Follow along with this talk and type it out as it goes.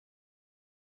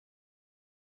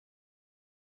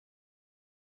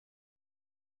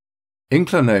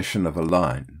Inclination of a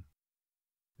line.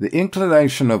 The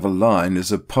inclination of a line is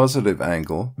a positive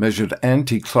angle measured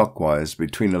anti-clockwise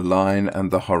between a line and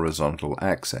the horizontal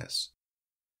axis.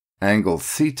 Angle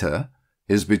theta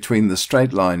is between the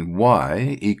straight line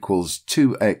y equals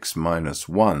 2x minus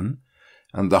 1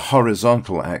 and the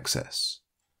horizontal axis.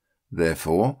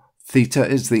 Therefore, theta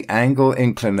is the angle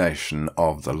inclination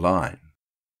of the line.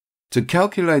 To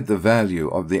calculate the value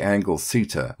of the angle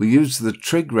theta, we use the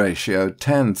trig ratio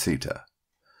tan theta.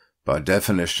 By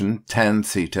definition, tan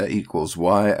theta equals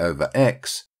y over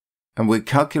x, and we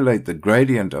calculate the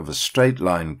gradient of a straight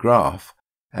line graph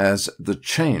as the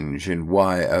change in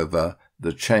y over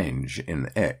the change in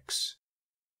x.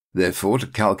 Therefore, to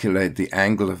calculate the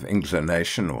angle of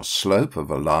inclination or slope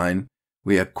of a line,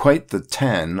 we equate the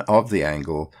tan of the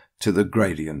angle to the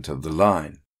gradient of the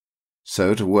line.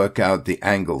 So to work out the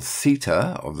angle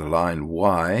theta of the line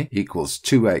y equals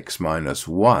 2x minus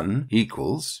 1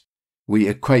 equals, we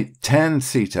equate tan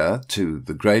theta to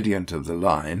the gradient of the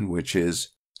line, which is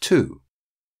 2.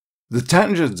 The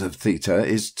tangent of theta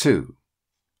is 2.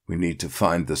 We need to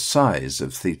find the size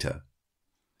of theta.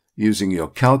 Using your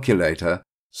calculator,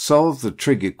 solve the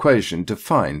trig equation to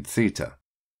find theta.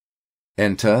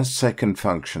 Enter second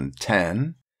function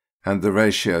tan and the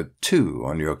ratio 2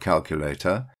 on your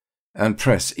calculator and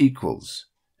press equals,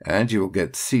 and you will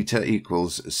get theta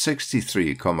equals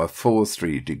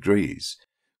 63,43 degrees,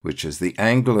 which is the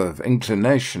angle of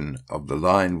inclination of the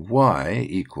line y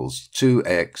equals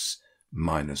 2x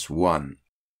minus 1.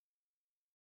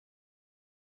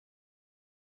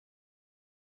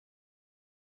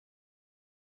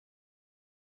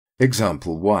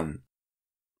 Example 1.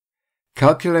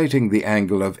 Calculating the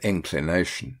angle of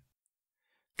inclination.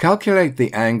 Calculate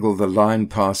the angle the line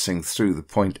passing through the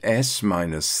point S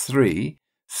minus 3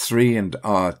 and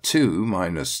R2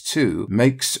 minus 2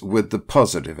 makes with the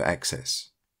positive axis.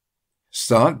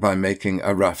 Start by making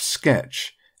a rough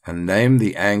sketch and name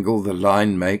the angle the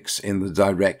line makes in the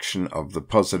direction of the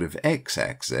positive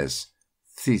x-axis,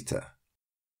 theta.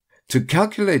 To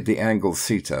calculate the angle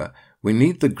theta, we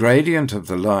need the gradient of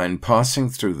the line passing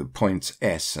through the points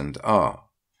S and R.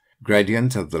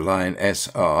 Gradient of the line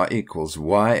SR equals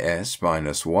ys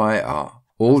minus yr,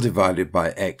 all divided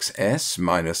by xs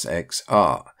minus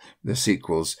xr. This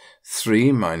equals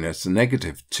 3 minus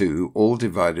negative 2, all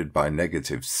divided by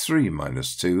negative 3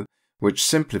 minus 2, which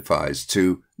simplifies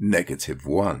to negative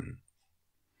 1.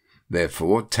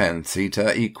 Therefore, tan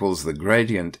theta equals the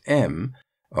gradient m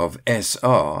of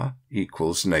SR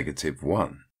equals negative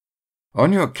 1.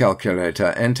 On your calculator,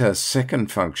 enter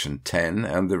second function tan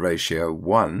and the ratio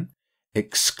 1,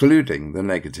 excluding the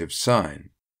negative sign.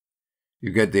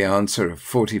 You get the answer of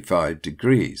 45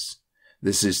 degrees.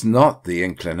 This is not the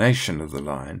inclination of the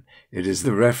line, it is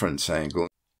the reference angle.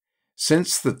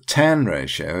 Since the tan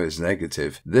ratio is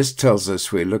negative, this tells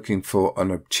us we're looking for an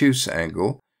obtuse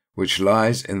angle which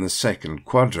lies in the second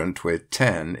quadrant where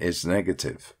tan is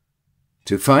negative.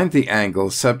 To find the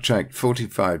angle, subtract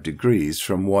 45 degrees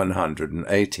from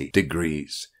 180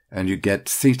 degrees, and you get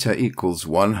theta equals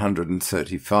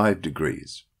 135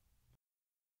 degrees.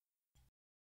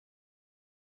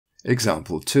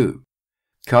 Example 2.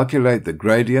 Calculate the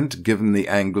gradient given the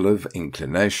angle of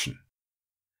inclination.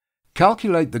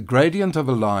 Calculate the gradient of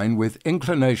a line with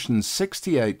inclination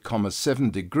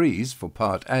 68,7 degrees for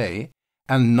part A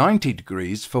and 90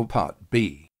 degrees for part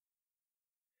B.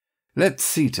 Let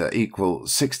theta equal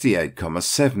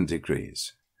 68,7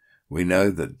 degrees. We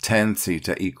know that tan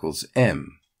theta equals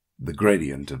m, the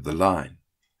gradient of the line.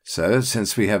 So,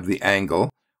 since we have the angle,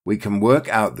 we can work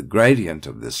out the gradient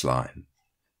of this line.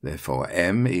 Therefore,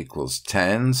 m equals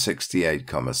tan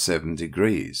 68,7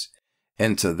 degrees.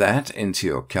 Enter that into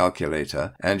your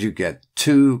calculator and you get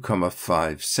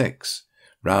 2,56.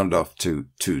 Round off to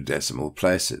 2 decimal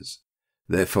places.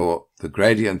 Therefore, the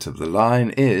gradient of the line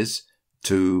is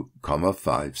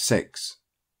 2,56.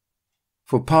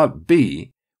 For part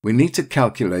B, we need to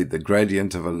calculate the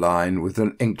gradient of a line with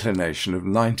an inclination of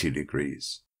 90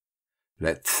 degrees.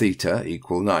 Let theta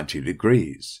equal 90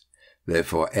 degrees.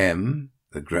 Therefore, m,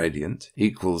 the gradient,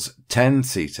 equals tan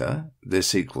theta.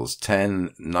 This equals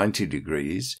tan 90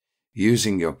 degrees.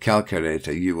 Using your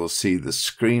calculator, you will see the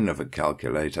screen of a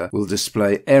calculator will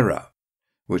display error,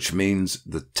 which means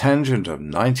the tangent of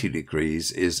 90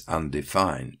 degrees is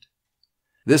undefined.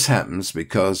 This happens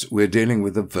because we're dealing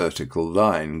with a vertical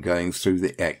line going through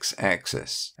the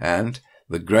x-axis, and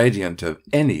the gradient of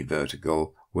any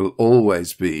vertical will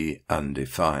always be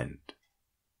undefined.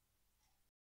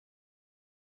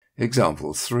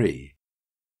 Example 3.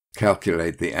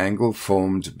 Calculate the angle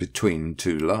formed between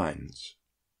two lines.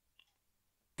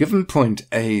 Given point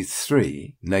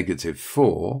A3,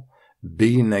 -4,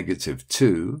 B negative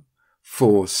 2,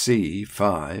 4C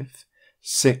 5,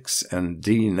 6 and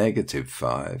D negative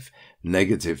 5,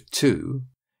 negative 2,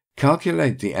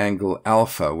 calculate the angle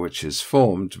alpha which is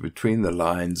formed between the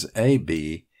lines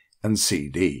AB and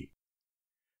CD.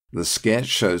 The sketch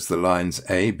shows the lines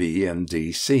AB and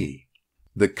DC.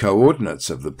 The coordinates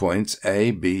of the points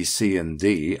A, B, C, and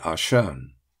D are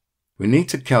shown. We need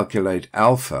to calculate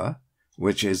alpha,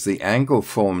 which is the angle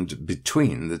formed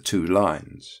between the two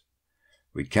lines.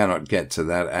 We cannot get to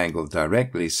that angle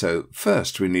directly, so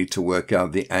first we need to work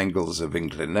out the angles of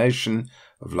inclination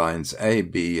of lines A,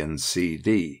 B, and C,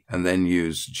 D, and then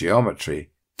use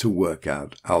geometry to work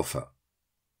out alpha.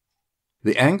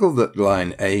 The angle that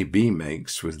line AB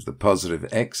makes with the positive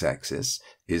x-axis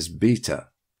is beta.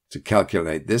 To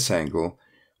calculate this angle,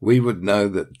 we would know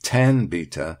that tan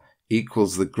beta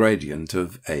equals the gradient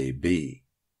of AB.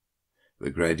 The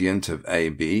gradient of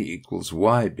AB equals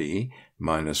YB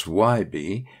minus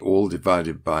YB, all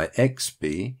divided by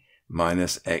XB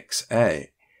minus XA.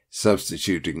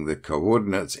 Substituting the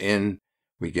coordinates in,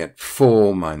 we get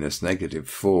 4 minus negative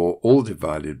 4, all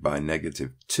divided by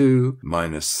negative 2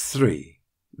 minus 3.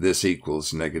 This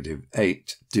equals negative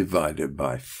 8 divided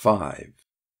by 5.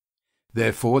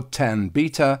 Therefore, tan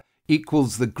beta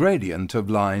equals the gradient of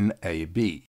line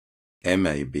AB.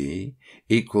 MAB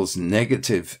equals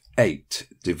negative 8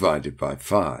 divided by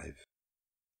 5.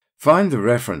 Find the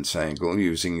reference angle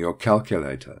using your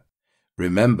calculator.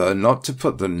 Remember not to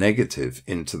put the negative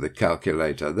into the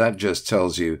calculator. That just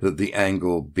tells you that the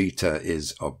angle beta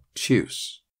is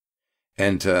obtuse.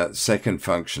 Enter second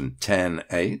function tan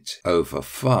 8 over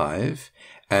 5,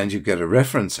 and you get a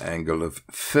reference angle of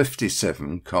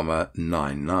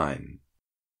 57,99.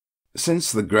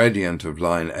 Since the gradient of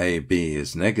line AB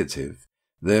is negative,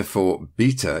 therefore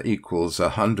beta equals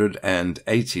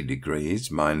 180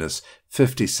 degrees minus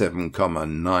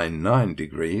 57,99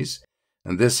 degrees,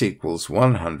 and this equals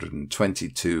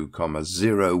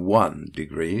 122,01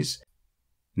 degrees.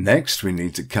 Next, we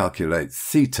need to calculate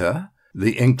theta,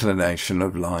 the inclination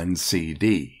of line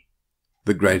CD.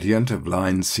 The gradient of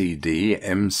line CD,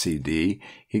 MCD,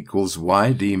 equals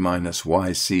YD minus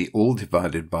YC, all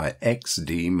divided by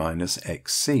XD minus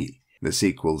XC. This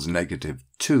equals negative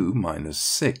 2 minus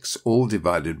 6, all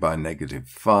divided by negative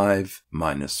 5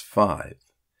 minus 5.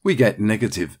 We get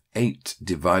negative 8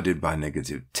 divided by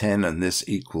negative 10, and this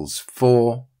equals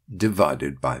 4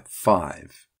 divided by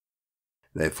 5.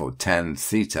 Therefore, tan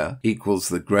theta equals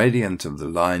the gradient of the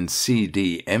line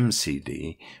CD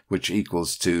MCD, which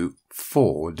equals to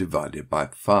 4 divided by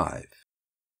 5.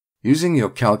 Using your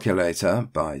calculator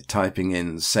by typing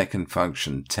in second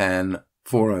function tan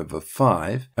 4 over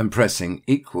 5 and pressing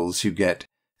equals, you get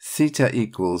theta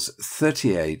equals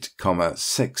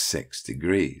 38,66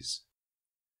 degrees.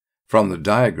 From the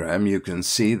diagram, you can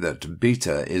see that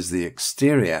beta is the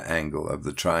exterior angle of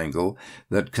the triangle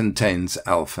that contains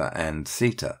alpha and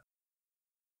theta.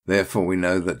 Therefore, we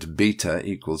know that beta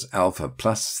equals alpha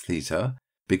plus theta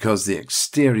because the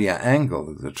exterior angle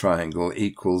of the triangle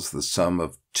equals the sum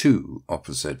of two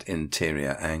opposite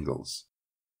interior angles.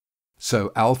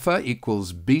 So alpha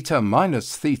equals beta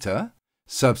minus theta.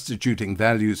 Substituting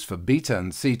values for beta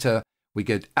and theta, we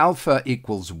get alpha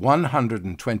equals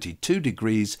 122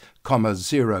 degrees,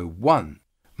 01,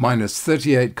 minus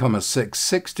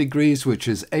 38,66 degrees, which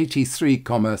is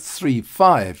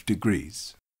 83,35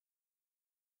 degrees.